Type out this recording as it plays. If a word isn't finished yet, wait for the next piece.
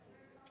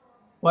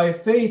By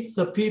faith,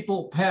 the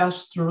people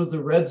passed through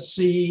the Red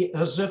Sea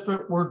as if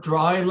it were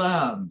dry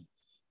land.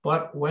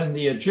 But when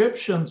the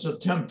Egyptians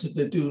attempted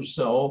to do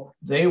so,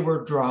 they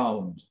were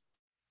drowned.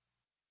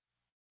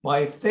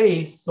 By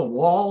faith, the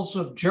walls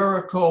of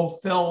Jericho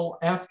fell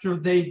after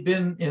they'd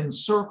been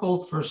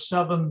encircled for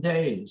 7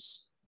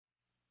 days.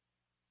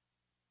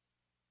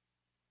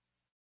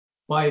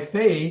 By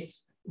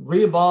faith,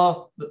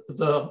 Reba,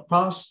 the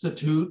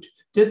prostitute,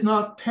 did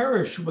not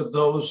perish with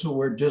those who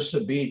were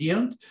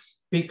disobedient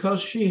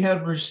because she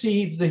had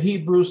received the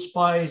Hebrew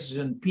spies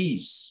in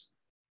peace.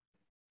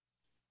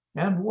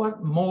 And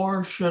what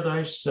more should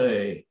I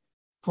say?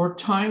 For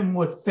time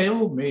would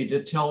fail me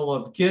to tell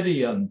of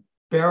Gideon,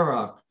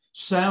 Barak,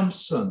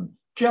 Samson,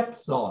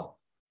 Jephthah,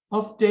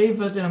 of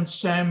David and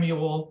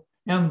Samuel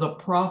and the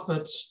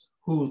prophets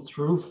who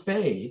through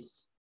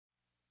faith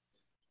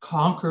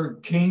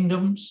conquered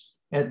kingdoms,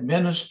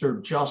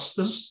 administered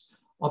justice,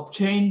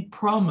 obtained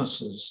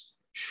promises,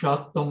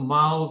 shut the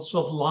mouths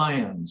of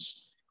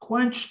lions,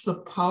 quenched the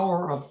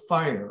power of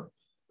fire,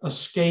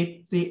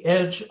 escaped the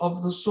edge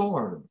of the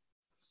sword,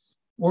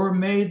 were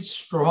made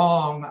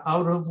strong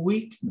out of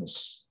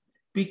weakness,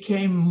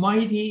 became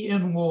mighty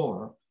in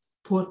war,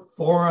 put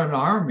foreign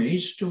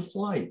armies to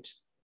flight.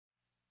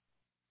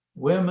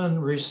 Women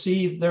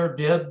received their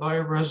dead by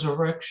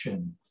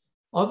resurrection.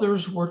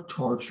 Others were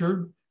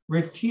tortured,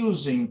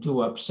 refusing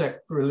to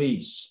accept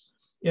release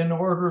in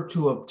order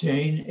to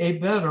obtain a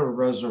better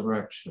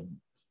resurrection.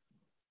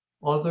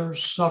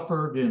 Others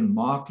suffered in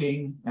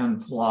mocking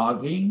and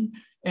flogging,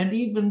 and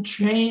even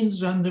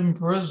chains and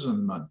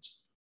imprisonment.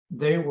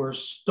 They were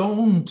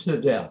stoned to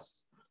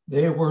death.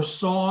 They were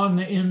sawn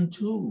in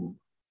two.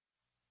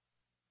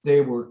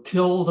 They were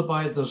killed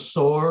by the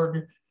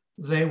sword.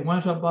 They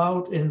went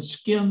about in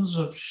skins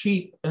of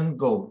sheep and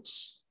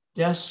goats,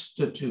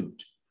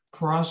 destitute,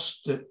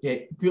 prostituted,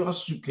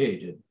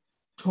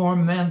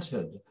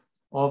 tormented,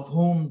 of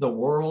whom the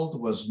world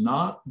was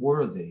not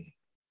worthy.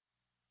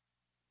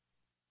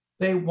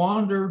 They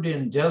wandered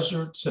in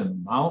deserts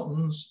and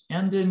mountains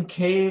and in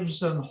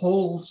caves and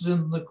holes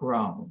in the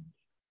ground.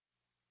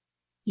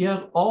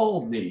 Yet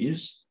all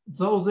these,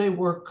 though they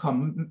were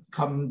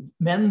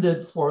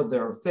commended for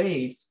their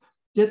faith,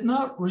 did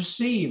not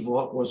receive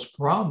what was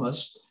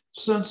promised,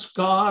 since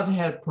God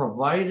had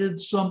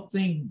provided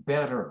something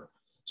better,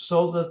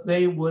 so that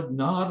they would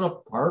not,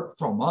 apart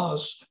from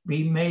us,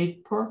 be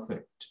made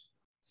perfect.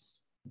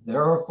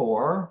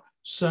 Therefore,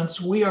 since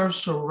we are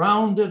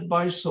surrounded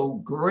by so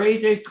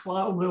great a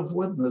cloud of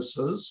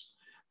witnesses,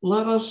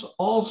 let us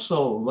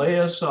also lay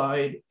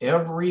aside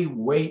every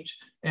weight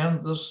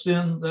and the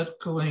sin that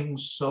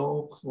clings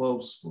so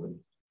closely.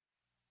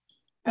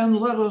 And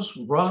let us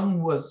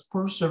run with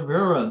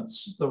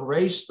perseverance the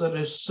race that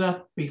is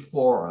set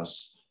before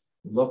us,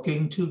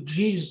 looking to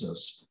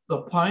Jesus,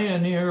 the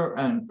pioneer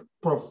and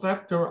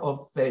perfecter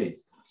of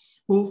faith,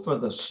 who for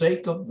the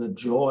sake of the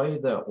joy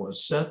that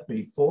was set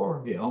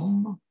before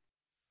him,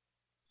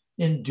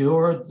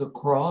 endured the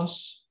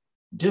cross,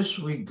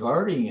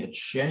 disregarding its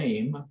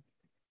shame,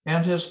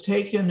 and has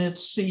taken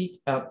its seat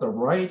at the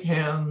right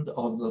hand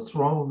of the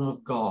throne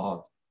of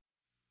God.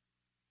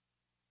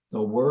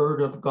 The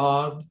word of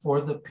God for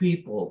the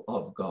people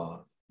of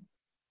God.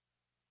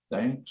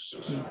 Thanks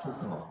be to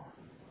God.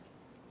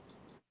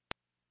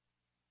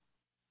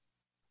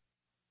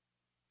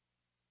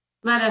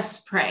 Let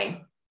us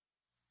pray.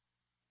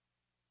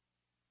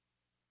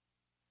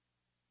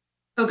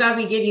 Oh God,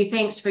 we give you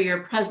thanks for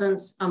your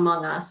presence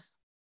among us.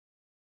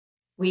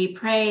 We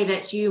pray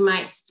that you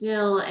might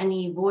still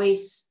any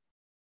voice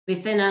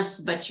within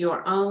us but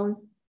your own,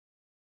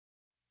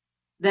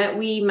 that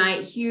we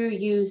might hear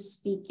you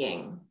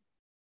speaking,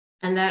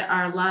 and that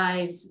our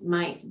lives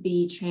might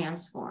be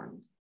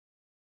transformed.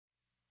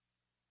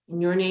 In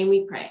your name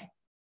we pray.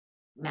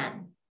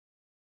 Amen.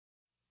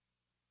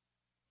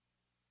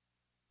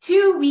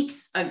 2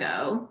 weeks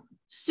ago,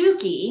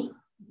 Suki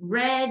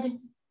read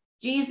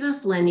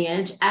Jesus'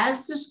 lineage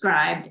as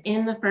described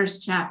in the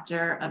first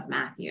chapter of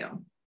Matthew.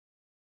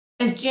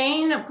 As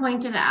Jane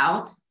pointed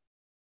out,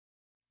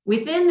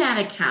 within that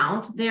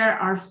account, there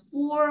are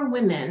 4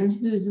 women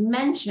whose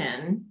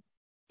mention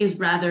is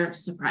rather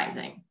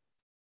surprising: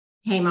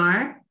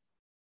 Tamar,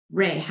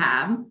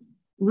 Rahab,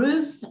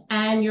 Ruth,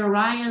 and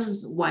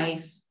Uriah's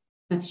wife,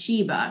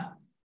 Bathsheba,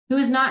 who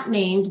is not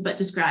named but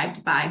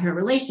described by her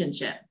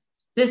relationship.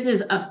 This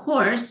is, of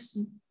course,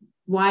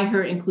 why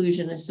her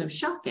inclusion is so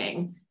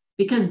shocking,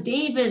 because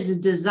David's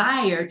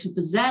desire to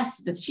possess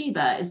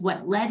Bathsheba is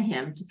what led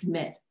him to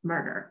commit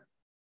murder.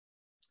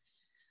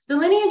 The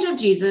lineage of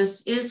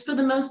Jesus is, for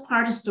the most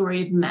part, a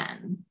story of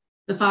men.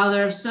 The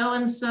father of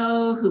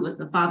so-and-so, who was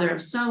the father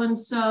of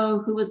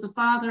so-and-so, who was the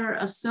father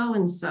of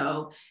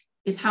so-and-so,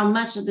 is how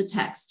much of the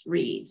text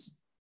reads.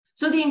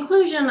 So the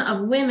inclusion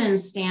of women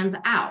stands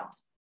out.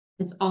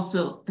 It's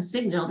also a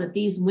signal that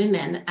these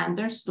women and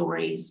their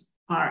stories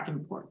are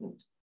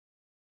important.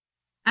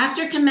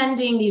 After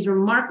commending these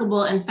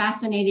remarkable and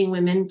fascinating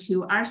women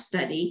to our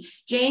study,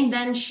 Jane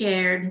then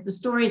shared the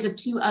stories of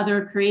 2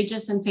 other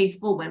courageous and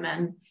faithful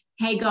women,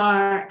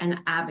 Hagar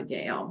and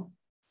Abigail.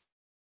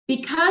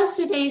 Because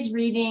today's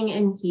reading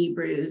in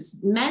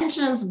Hebrews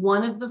mentions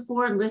one of the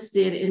four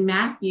listed in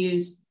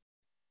Matthew's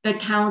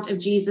account of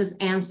Jesus'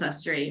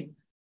 ancestry,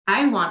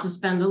 I want to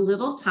spend a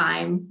little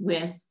time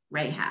with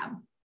Rahab.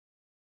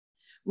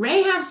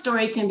 Rahab's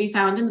story can be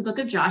found in the book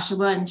of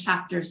Joshua in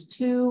chapters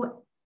 2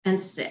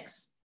 and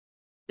 6.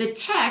 The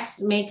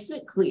text makes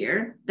it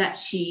clear that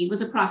she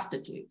was a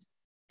prostitute,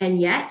 and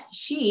yet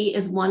she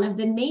is one of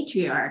the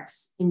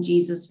matriarchs in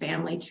Jesus'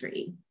 family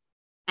tree.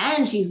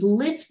 And she's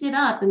lifted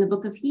up in the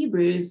book of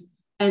Hebrews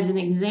as an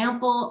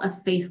example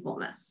of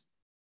faithfulness.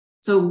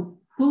 So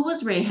who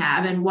was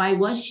Rahab and why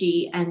was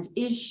she and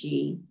is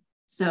she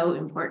so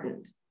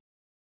important?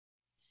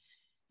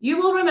 You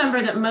will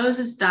remember that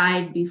Moses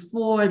died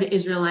before the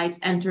Israelites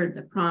entered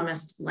the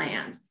promised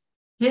land.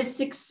 His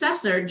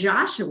successor,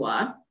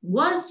 Joshua,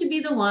 was to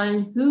be the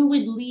one who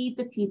would lead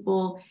the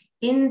people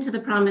into the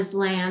promised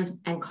land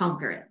and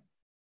conquer it.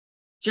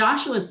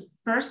 Joshua's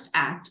first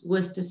act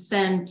was to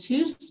send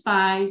 2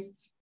 spies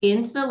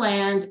into the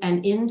land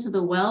and into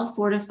the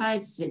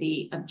well-fortified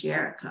city of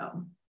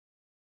Jericho.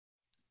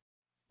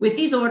 With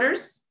these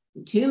orders,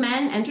 the 2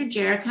 men entered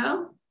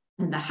Jericho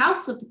and the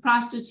house of the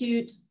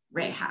prostitute,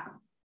 Rahab.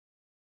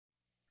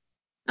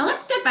 Now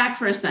let's step back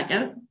for a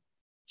second.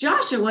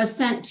 Joshua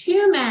sent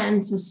 2 men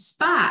to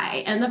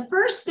spy, and the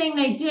first thing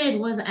they did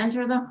was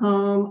enter the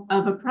home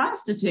of a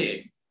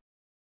prostitute.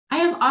 I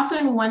have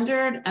often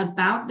wondered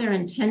about their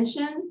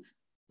intention,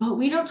 but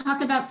we don't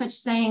talk about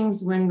such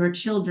things when we're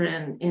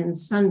children in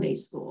Sunday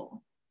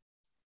school.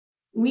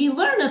 We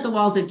learn that the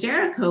walls of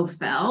Jericho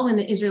fell when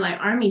the Israelite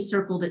army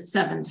circled it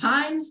 7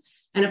 times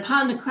and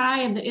upon the cry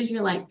of the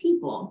Israelite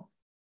people.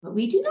 But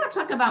we do not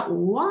talk about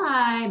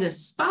why the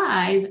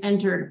spies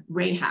entered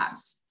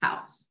Rahab's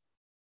house.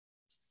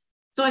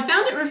 So I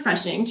found it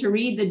refreshing to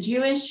read the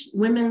Jewish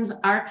Women's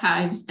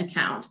Archives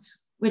account,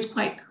 which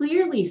quite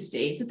clearly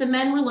states that the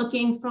men were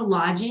looking for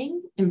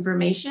lodging,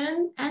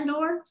 information,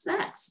 and/or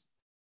sex.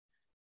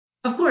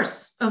 Of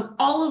course, of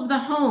all of the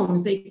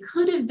homes they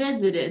could have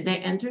visited, they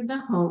entered the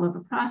home of a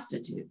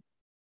prostitute.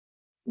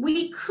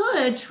 We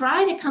could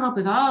try to come up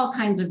with all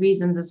kinds of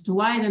reasons as to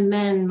why the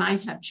men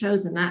might have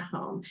chosen that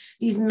home.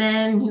 These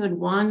men who had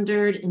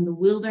wandered in the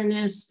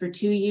wilderness for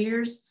 2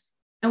 years,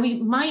 and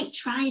we might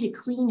try to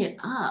clean it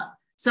up.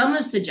 Some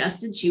have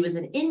suggested she was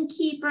an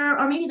innkeeper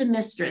or maybe the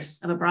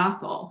mistress of a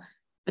brothel,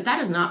 but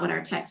that is not what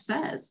our text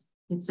says.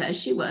 It says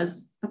she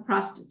was a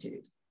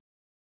prostitute.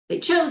 They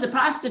chose a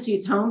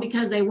prostitute's home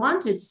because they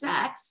wanted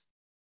sex,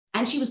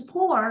 and she was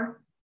poor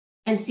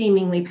and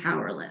seemingly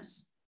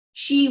powerless.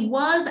 She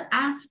was,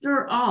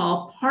 after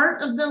all,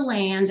 part of the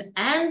land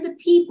and the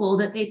people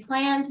that they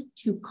planned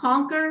to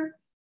conquer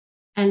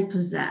and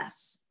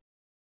possess.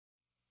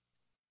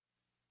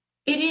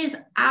 It is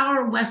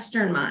our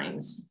Western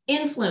minds,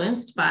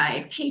 influenced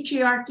by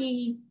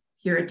patriarchy,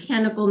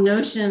 puritanical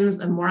notions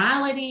of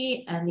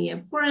morality, and the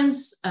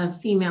importance of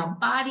female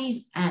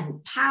bodies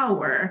and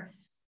power,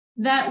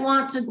 that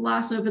want to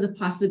gloss over the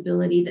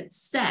possibility that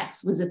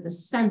sex was at the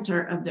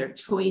center of their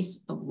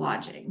choice of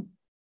lodging.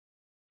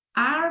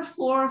 Our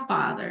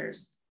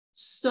forefathers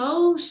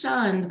so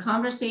shunned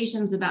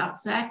conversations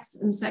about sex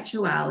and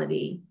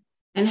sexuality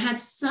and had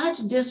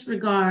such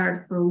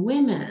disregard for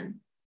women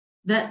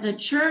that the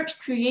church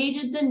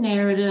created the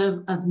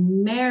narrative of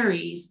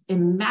Mary's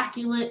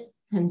immaculate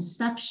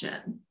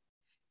conception.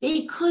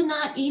 They could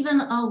not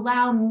even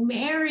allow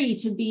Mary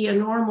to be a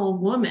normal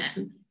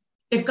woman.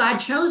 If God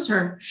chose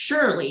her,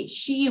 surely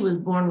she was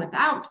born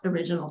without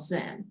original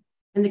sin.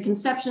 And the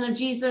conception of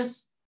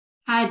Jesus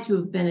had to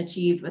have been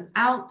achieved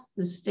without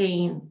the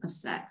stain of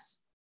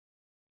sex.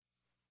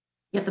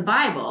 Yet the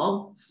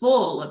Bible,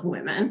 full of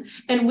women,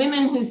 and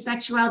women whose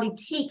sexuality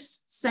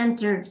takes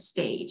center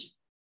stage.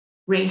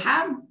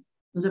 Rahab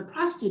was a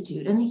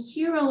prostitute and a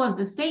hero of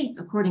the faith,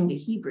 according to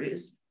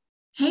Hebrews.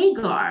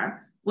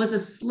 Hagar was a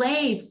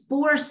slave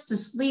forced to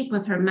sleep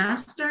with her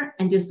master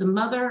and is the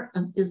mother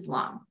of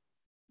Islam.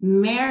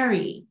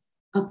 Mary,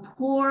 a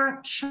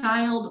poor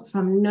child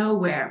from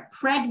nowhere,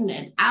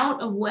 pregnant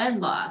out of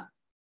wedlock,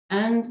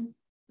 and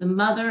the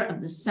mother of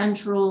the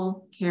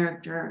central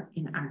character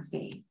in our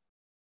faith.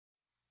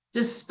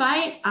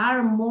 Despite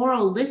our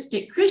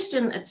moralistic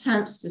Christian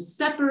attempts to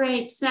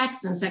separate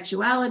sex and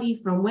sexuality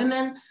from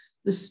women,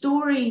 the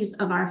stories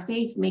of our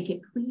faith make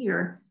it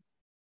clear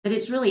that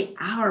it's really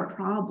our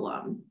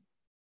problem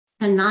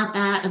and not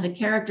that of the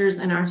characters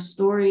in our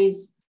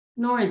stories,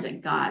 nor is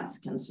it God's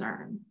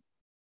concern.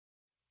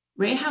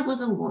 Rahab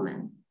was a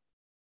woman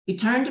who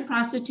turned to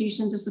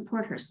prostitution to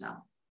support herself.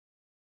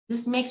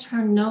 This makes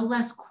her no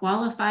less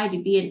qualified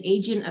to be an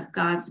agent of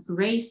God's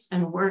grace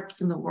and work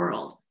in the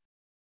world.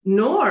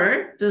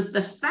 Nor does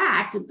the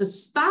fact that the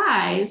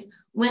spies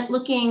went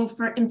looking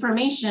for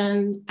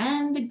information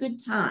and a good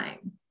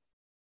time.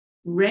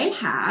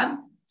 Rahab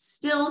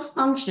still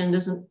functioned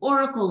as an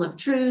oracle of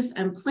truth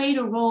and played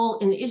a role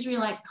in the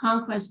Israelites'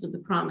 conquest of the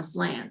promised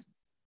land.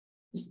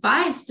 The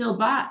spies still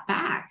brought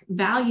back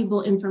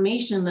valuable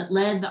information that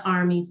led the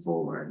army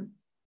forward.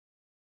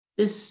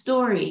 This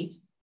story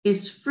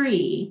is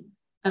free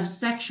of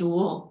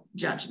sexual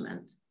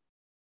judgment.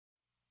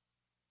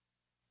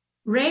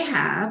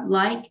 Rahab,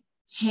 like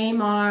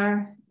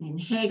Tamar and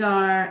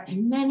Hagar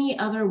and many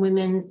other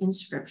women in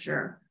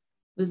scripture,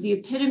 was the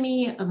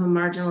epitome of a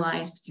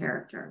marginalized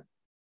character.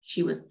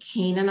 She was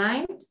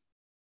Canaanite,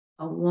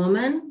 a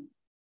woman,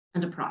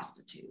 and a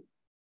prostitute.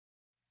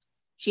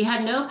 She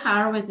had no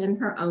power within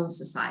her own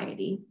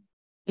society,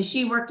 as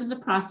she worked as a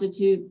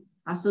prostitute,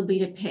 possibly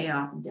to pay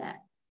off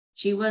debt.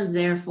 She was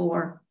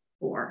therefore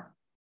poor.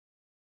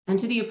 And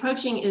to the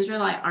approaching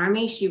Israelite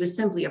army, she was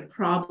simply a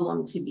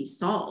problem to be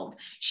solved.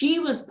 She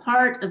was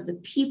part of the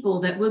people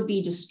that would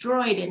be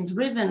destroyed and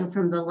driven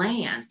from the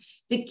land.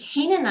 The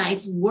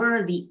Canaanites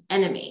were the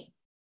enemy.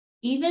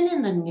 Even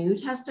in the New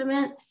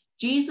Testament,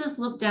 Jesus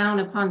looked down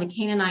upon the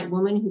Canaanite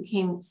woman who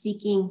came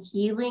seeking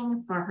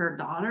healing for her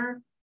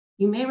daughter.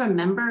 You may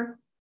remember,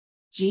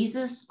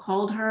 Jesus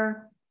called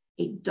her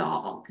a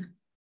dog.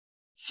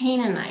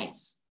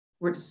 Canaanites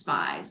were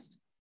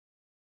despised.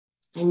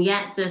 And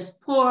yet this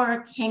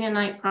poor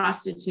Canaanite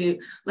prostitute,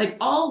 like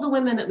all the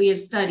women that we have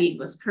studied,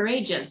 was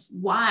courageous,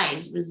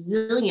 wise,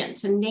 resilient,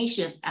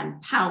 tenacious,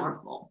 and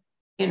powerful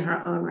in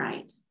her own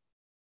right.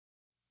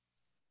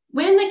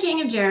 When the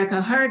king of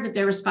Jericho heard that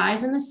there were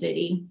spies in the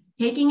city,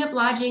 taking up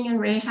lodging in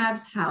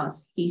Rahab's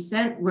house, he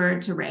sent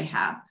word to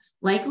Rahab,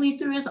 likely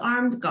through his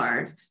armed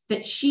guards,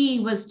 that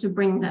she was to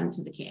bring them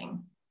to the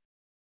king.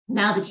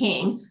 Now the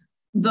king,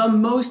 the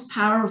most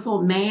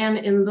powerful man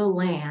in the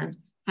land,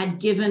 had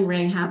given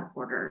Rahab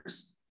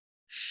orders.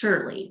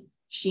 Surely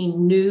she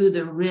knew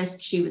the risk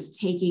she was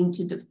taking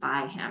to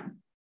defy him.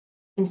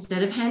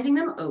 Instead of handing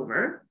them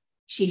over,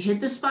 she hid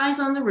the spies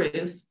on the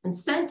roof and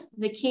sent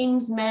the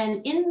king's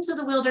men into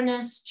the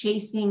wilderness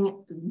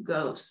chasing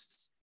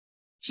ghosts.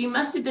 She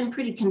must have been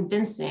pretty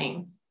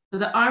convincing, but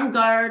the armed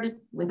guard,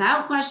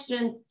 without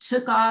question,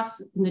 took off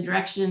in the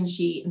direction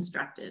she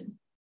instructed.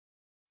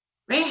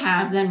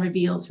 Rahab then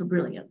reveals her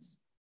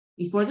brilliance.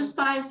 Before the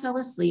spies fell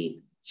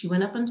asleep, she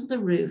went up onto the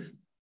roof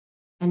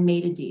and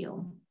made a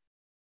deal.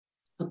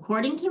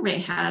 According to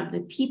Rahab,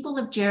 the people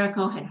of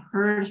Jericho had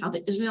heard how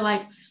the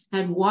Israelites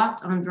had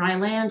walked on dry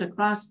land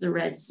across the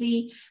Red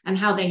Sea and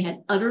how they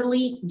had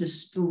utterly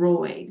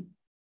destroyed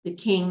the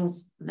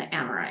kings of the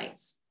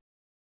Amorites.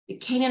 The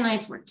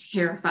Canaanites were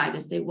terrified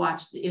as they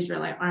watched the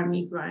Israelite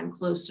army growing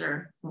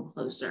closer and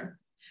closer.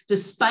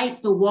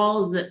 Despite the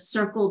walls that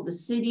circled the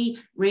city,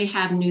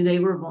 Rahab knew they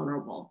were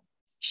vulnerable.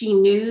 She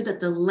knew that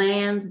the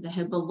land that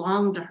had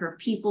belonged to her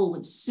people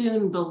would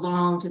soon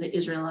belong to the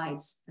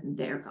Israelites and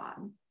their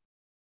God.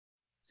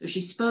 So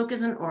she spoke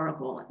as an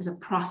oracle, as a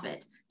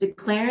prophet,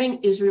 declaring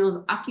Israel's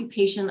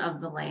occupation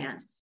of the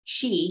land.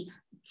 She,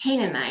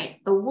 Canaanite,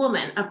 a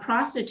woman, a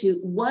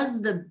prostitute,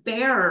 was the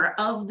bearer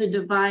of the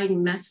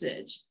divine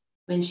message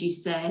when she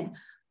said,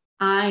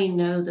 I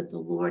know that the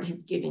Lord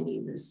has given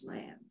you this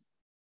land.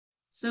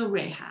 So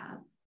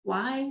Rahab,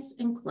 wise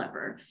and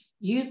clever,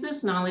 used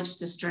this knowledge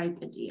to strike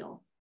a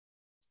deal.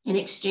 In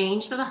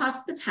exchange for the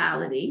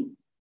hospitality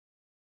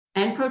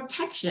and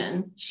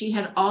protection she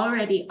had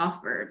already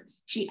offered,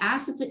 she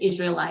asked that the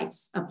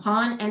Israelites,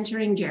 upon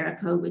entering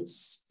Jericho, would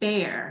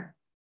spare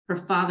her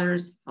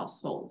father's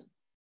household.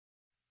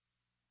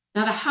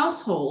 Now, the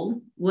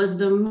household was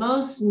the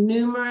most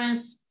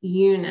numerous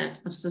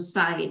unit of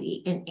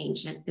society in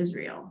ancient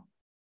Israel.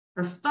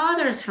 Her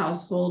father's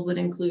household would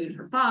include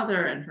her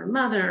father and her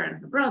mother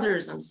and her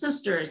brothers and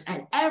sisters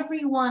and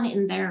everyone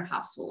in their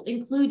household,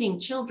 including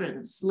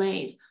children,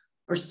 slaves,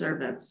 or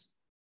servants.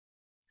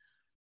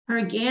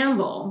 Her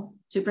gamble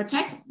to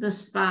protect the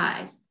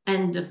spies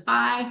and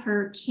defy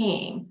her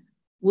king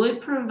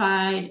would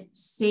provide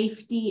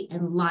safety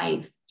and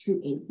life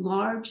to a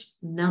large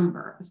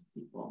number of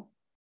people.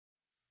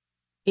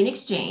 In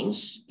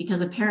exchange, because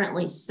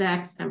apparently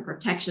sex and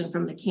protection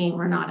from the king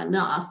were not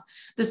enough,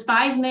 the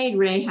spies made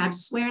Rahab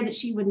swear that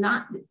she would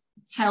not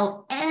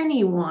tell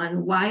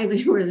anyone why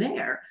they were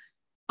there,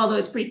 although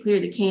it's pretty clear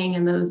the king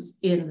and those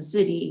in the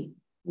city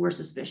were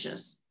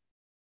suspicious.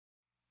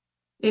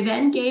 They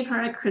then gave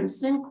her a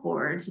crimson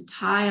cord to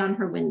tie on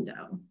her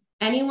window.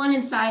 Anyone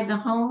inside the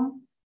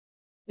home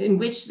in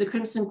which the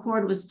crimson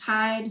cord was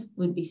tied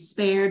would be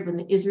spared when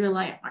the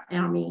Israelite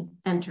army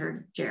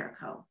entered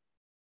Jericho.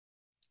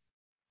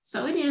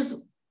 So it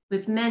is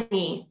with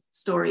many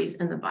stories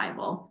in the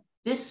Bible.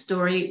 This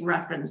story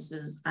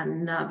references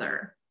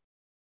another.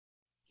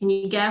 Can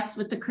you guess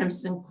what the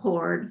crimson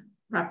cord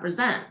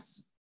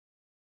represents?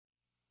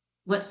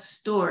 What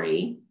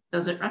story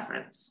does it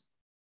reference?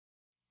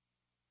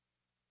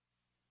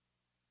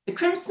 The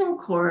crimson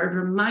cord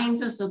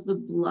reminds us of the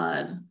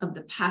blood of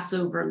the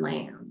Passover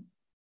lamb.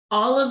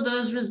 All of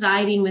those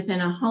residing within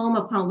a home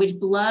upon which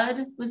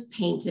blood was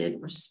painted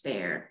were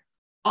spared.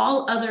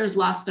 All others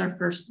lost their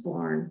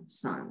firstborn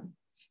son.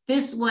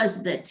 This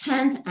was the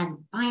 10th and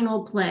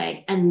final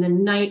plague and the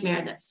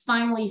nightmare that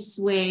finally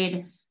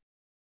swayed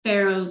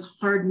Pharaoh's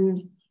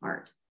hardened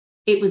heart.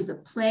 It was the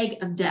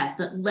plague of death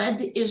that led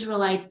the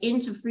Israelites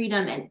into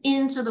freedom and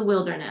into the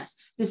wilderness,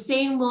 the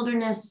same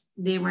wilderness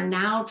they were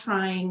now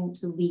trying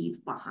to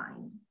leave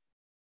behind.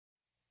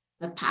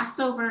 The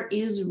Passover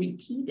is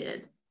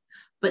repeated,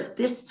 but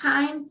this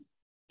time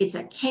It's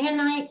a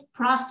Canaanite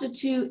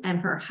prostitute and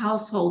her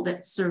household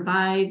that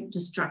survived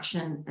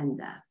destruction and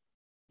death.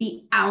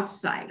 The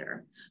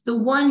outsider, the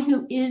one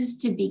who is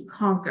to be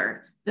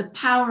conquered, the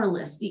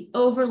powerless, the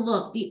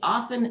overlooked, the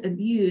often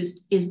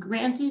abused, is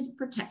granted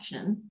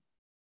protection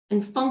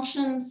and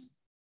functions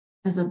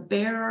as a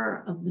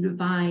bearer of the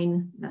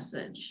divine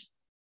message.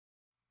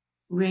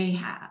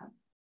 Rahab,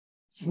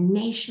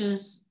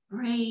 tenacious,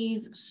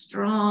 brave,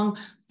 strong,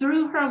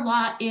 threw her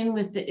lot in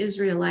with the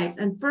Israelites,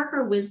 and for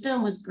her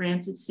wisdom was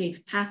granted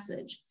safe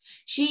passage.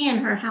 She and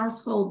her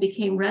household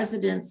became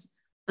residents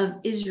of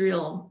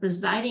Israel,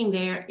 residing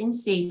there in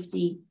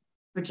safety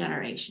for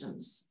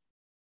generations.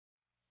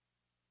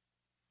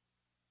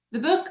 The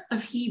book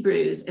of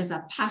Hebrews is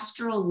a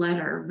pastoral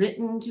letter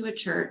written to a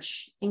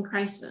church in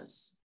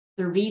crisis.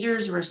 The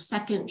readers were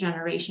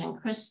second-generation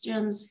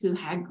Christians who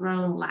had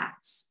grown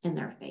lax in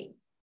their faith.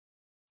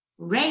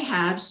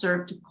 Rahab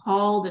served to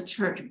call the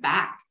church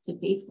back to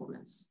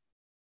faithfulness.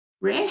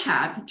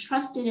 Rahab had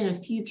trusted in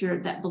a future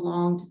that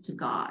belonged to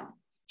God.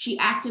 She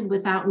acted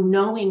without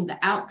knowing the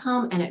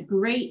outcome and at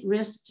great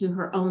risk to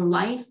her own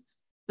life,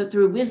 but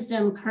through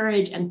wisdom,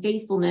 courage, and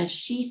faithfulness,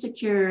 she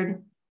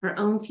secured her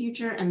own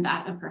future and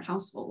that of her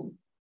household.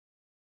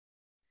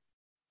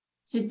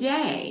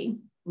 Today,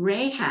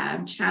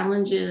 Rahab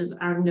challenges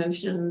our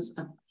notions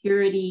of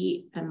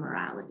purity and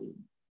morality.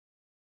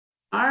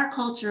 Our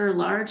culture,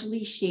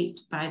 largely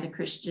shaped by the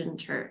Christian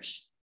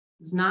church,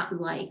 does not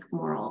like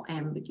moral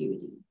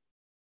ambiguity.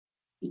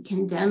 We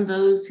condemn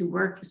those who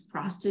work as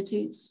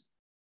prostitutes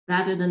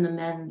rather than the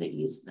men that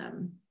use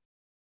them.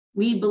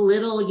 We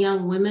belittle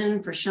young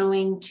women for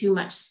showing too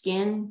much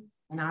skin,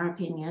 in our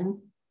opinion,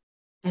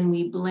 and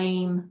we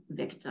blame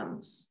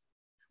victims.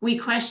 We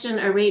question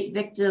a rape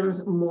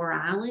victim's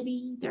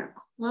morality, their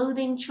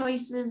clothing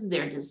choices,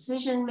 their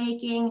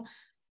decision-making,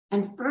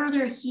 and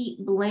further heap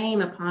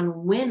blame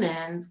upon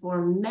women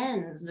for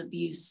men's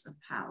abuse of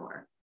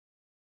power.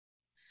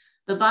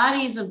 The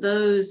bodies of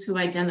those who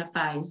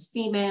identify as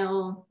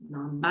female,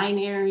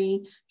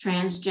 non-binary,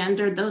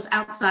 transgender, those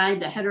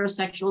outside the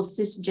heterosexual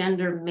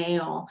cisgender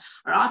male,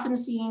 are often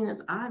seen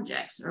as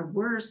objects, or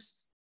worse,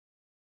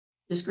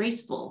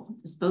 disgraceful,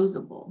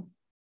 disposable.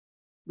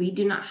 We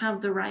do not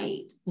have the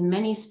right in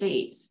many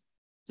states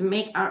to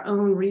make our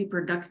own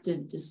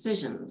reproductive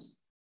decisions,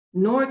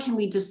 nor can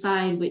we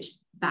decide which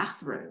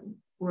bathroom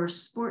or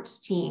sports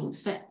team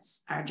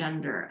fits our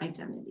gender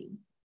identity.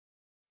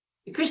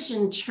 The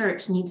Christian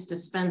church needs to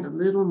spend a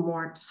little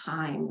more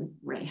time with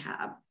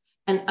Rahab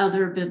and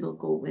other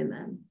biblical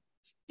women.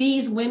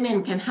 These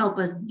women can help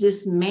us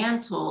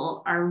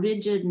dismantle our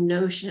rigid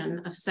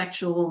notion of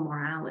sexual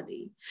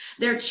morality.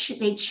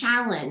 They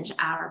challenge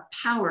our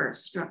power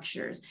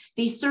structures.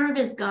 They serve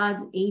as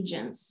God's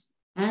agents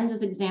and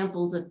as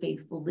examples of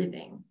faithful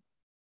living.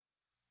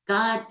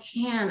 God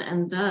can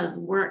and does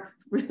work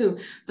through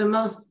the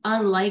most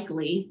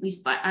unlikely, at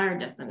least by our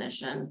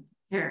definition,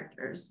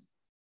 characters.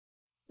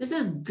 This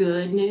is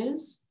good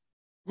news,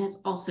 and it's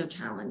also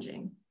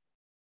challenging.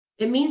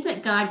 It means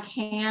that God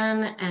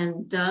can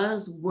and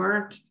does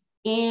work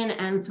in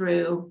and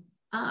through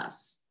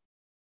us.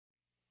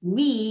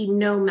 We,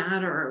 no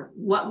matter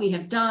what we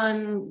have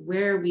done,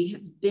 where we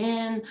have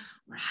been,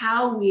 or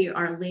how we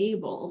are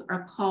labeled,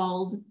 are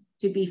called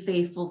to be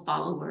faithful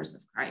followers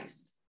of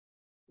Christ.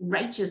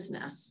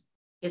 Righteousness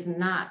is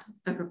not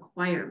a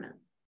requirement.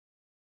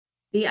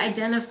 The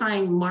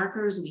identifying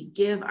markers we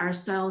give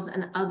ourselves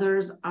and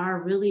others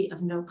are really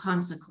of no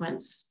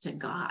consequence to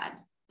God.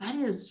 That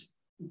is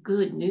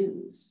good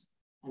news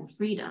and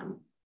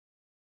freedom.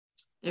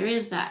 There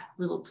is that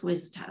little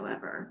twist,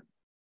 however.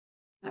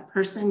 That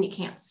person you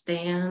can't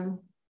stand,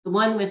 the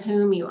one with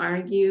whom you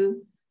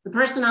argue, the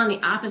person on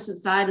the opposite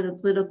side of the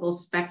political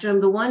spectrum,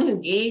 the one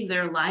who gave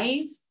their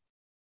life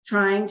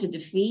trying to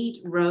defeat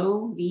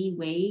Roe v.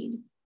 Wade.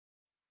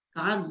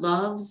 God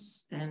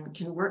loves and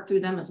can work through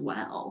them as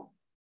well.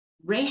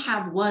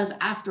 Rahab was,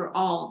 after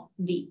all,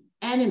 the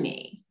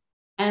enemy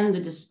and the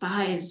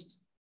despised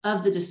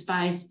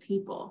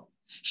people.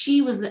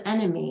 She was the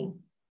enemy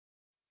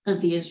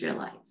of the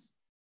Israelites.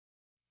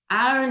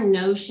 Our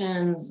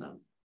notions of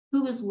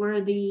who is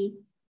worthy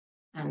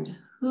and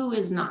who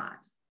is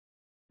not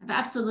have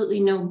absolutely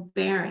no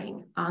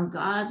bearing on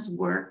God's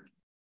work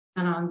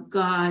and on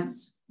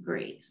God's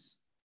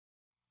grace.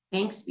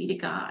 Thanks be to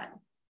God.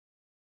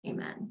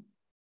 Amen.